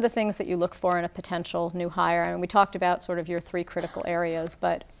 What are some of the things that you look for in a potential new hire? I mean, we talked about sort of your 3 critical areas,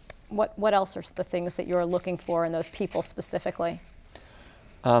 but what else are the things that you're looking for in those people specifically?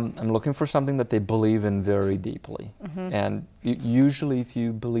 I'm looking for something that they believe in very deeply. And usually if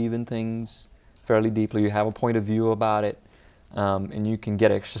you believe in things fairly deeply, you have a point of view about it, and you can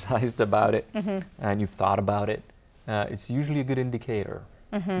get exercised about it, and you've thought about it, it's usually a good indicator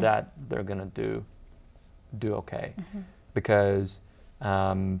that they're going to do okay. Because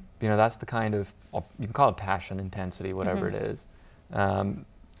that's the kind of, you can call it passion, intensity, whatever it is,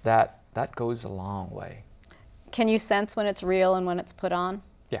 that goes a long way. Can you sense when it's real and when it's put on?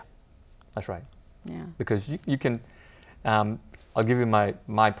 Yeah, that's right. Yeah. Because you can, I'll give you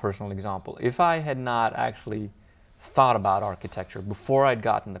my personal example. If I had not actually thought about architecture before I'd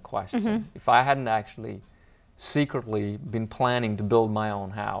gotten the question, if I hadn't actually secretly been planning to build my own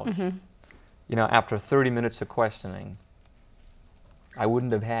house, after 30 minutes of questioning, I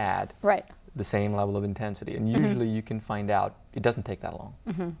wouldn't have had the same level of intensity. And usually you can find out it doesn't take that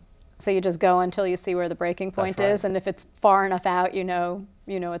long. So you just go until you see where the breaking point is, and if it's far enough out, you know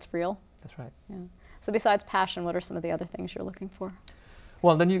it's real. That's right. Yeah. So besides passion, what are some of the other things you're looking for?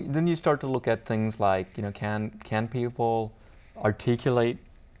 Well, then you start to look at things like, can people articulate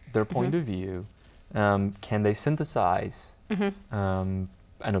their point of view? Can they synthesize an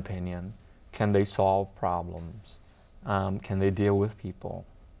opinion? Can they solve problems? Can they deal with people?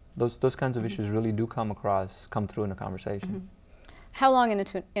 Those kinds of issues really do come through in a conversation. How long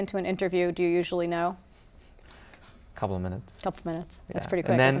into an interview do you usually know? A couple of minutes. A couple of minutes. Yeah. That's pretty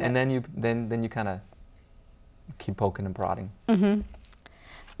quick, isn't it? Then you kind of keep poking and prodding.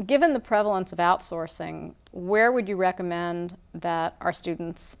 Given the prevalence of outsourcing, where would you recommend that our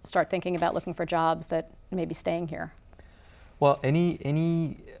students start thinking about looking for jobs that may be staying here? Well,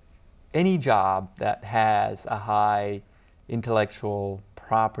 any job that has a high intellectual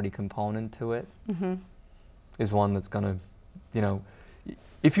property component to it is one that's going to,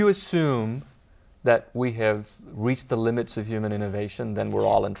 if you assume that we have reached the limits of human innovation, then we're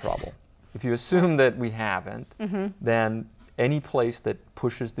all in trouble. If you assume that we haven't, then any place that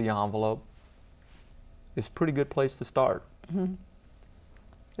pushes the envelope is a pretty good place to start. At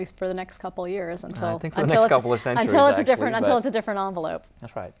least for the next couple of years, until I think for the next couple of centuries, until it's a different envelope.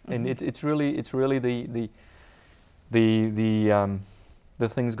 That's right, and it's really the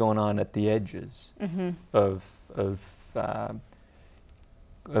things going on at the edges of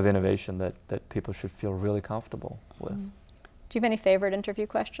innovation that people should feel really comfortable with. Do you have any favorite interview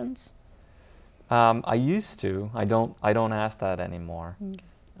questions? I used to. I don't ask that anymore.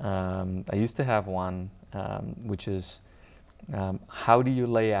 I used to have one, which is, how do you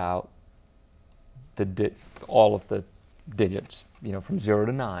lay out all of the digits, from 0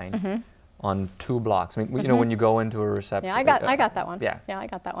 to 9, on 2 blocks? I mean, when you go into a reception. Yeah, I got that one. Yeah, I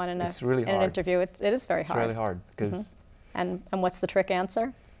got that one in really an interview. It is very hard. It's really hard because. And what's the trick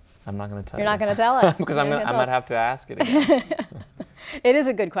answer? I'm not going to tell you. You're not going to tell us. Because I might have to ask it again. It is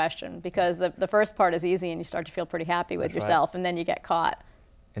a good question because the first part is easy and you start to feel pretty happy with yourself, and then you get caught.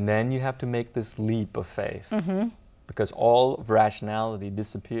 And then you have to make this leap of faith because all of rationality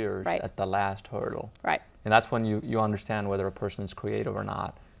disappears at the last hurdle. Right. And that's when you understand whether a person is creative or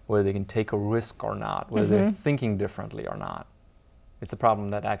not, whether they can take a risk or not, whether they're thinking differently or not. It's a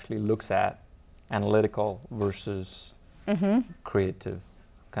problem that actually looks at analytical versus creative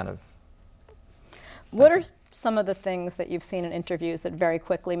kind of. What are some of the things that you've seen in interviews that very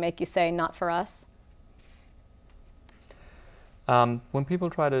quickly make you say, not for us? When people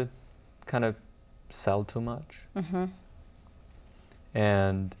try to kind of sell too much.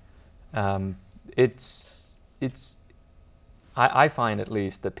 And I find at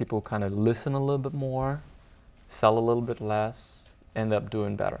least that people kind of listen a little bit more, sell a little bit less, end up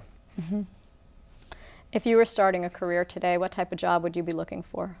doing better. If you were starting a career today, what type of job would you be looking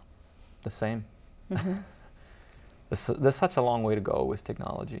for? The same. There's such a long way to go with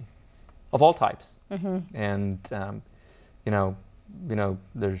technology, of all types. And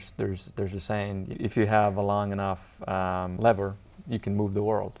there's a saying: if you have a long enough lever, you can move the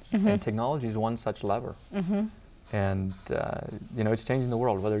world. And technology is one such lever. And it's changing the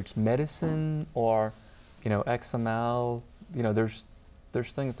world. Whether it's medicine or XML, there's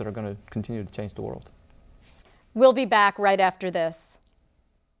things that are going to continue to change the world. We'll be back right after this.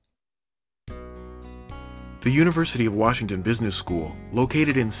 The University of Washington Business School,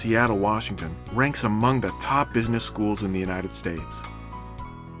 located in Seattle, Washington, ranks among the top business schools in the United States.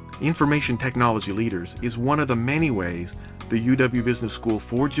 Information Technology Leaders is one of the many ways the UW Business School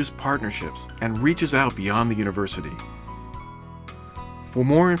forges partnerships and reaches out beyond the university. For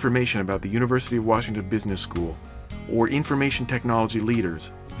more information about the University of Washington Business School or Information Technology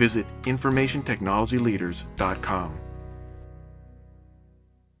Leaders, visit informationtechnologyleaders.com.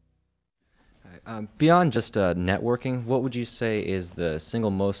 Beyond just networking, what would you say is the single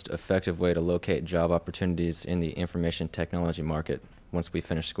most effective way to locate job opportunities in the information technology market once we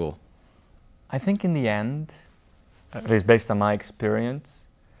finish school? I think in the end, at least based on my experience,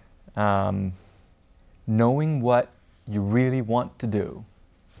 knowing what you really want to do.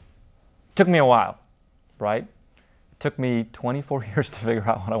 It took me a while, right? It took me 24 years to figure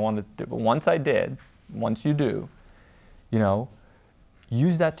out what I wanted to do. But once I did, once you do,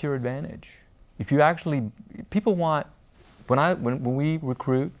 use that to your advantage. If you actually, people want, when we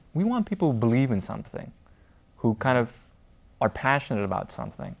recruit, we want people who believe in something, who kind of are passionate about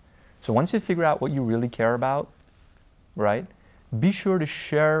something. So once you figure out what you really care about, right, be sure to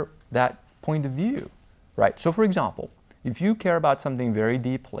share that point of view, right? So for example, if you care about something very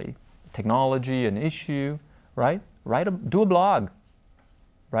deeply, technology, an issue, right, do a blog,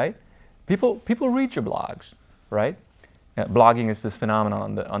 right? People read your blogs, right? Blogging is this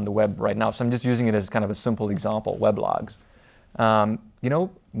phenomenon on the web right now, so I'm just using it as kind of a simple example, weblogs. You know,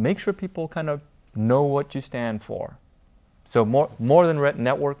 make sure people kind of know what you stand for. So more than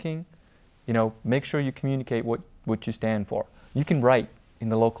networking, you know, make sure you communicate what you stand for. You can write in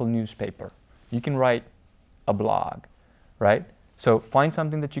the local newspaper. You can write a blog, right? So find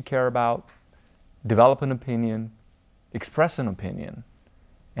something that you care about, develop an opinion, express an opinion,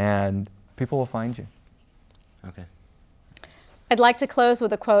 and people will find you. Okay. I'd like to close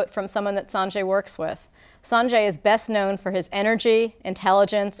with a quote from someone that Sanjay works with. Sanjay is best known for his energy,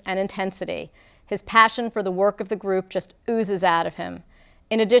 intelligence, and intensity. His passion for the work of the group just oozes out of him.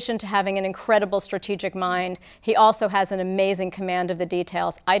 In addition to having an incredible strategic mind, he also has an amazing command of the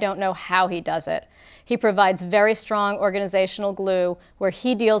details. I don't know how he does it. He provides very strong organizational glue where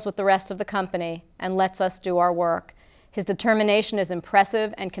he deals with the rest of the company and lets us do our work. His determination is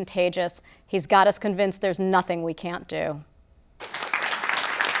impressive and contagious. He's got us convinced there's nothing we can't do.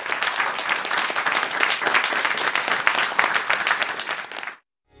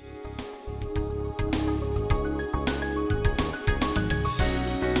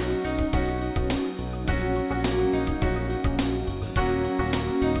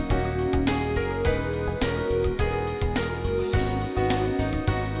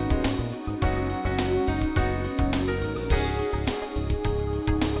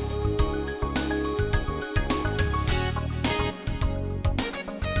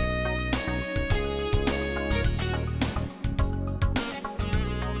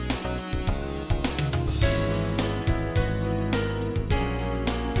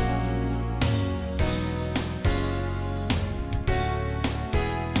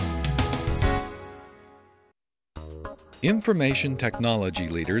 Information Technology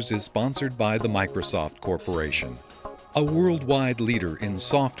Leaders is sponsored by the Microsoft Corporation, a worldwide leader in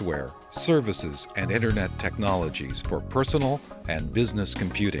software, services, and Internet technologies for personal and business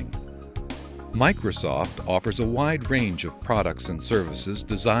computing. Microsoft offers a wide range of products and services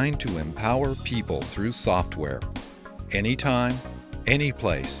designed to empower people through software, anytime, any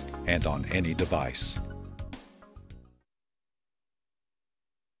place, and on any device.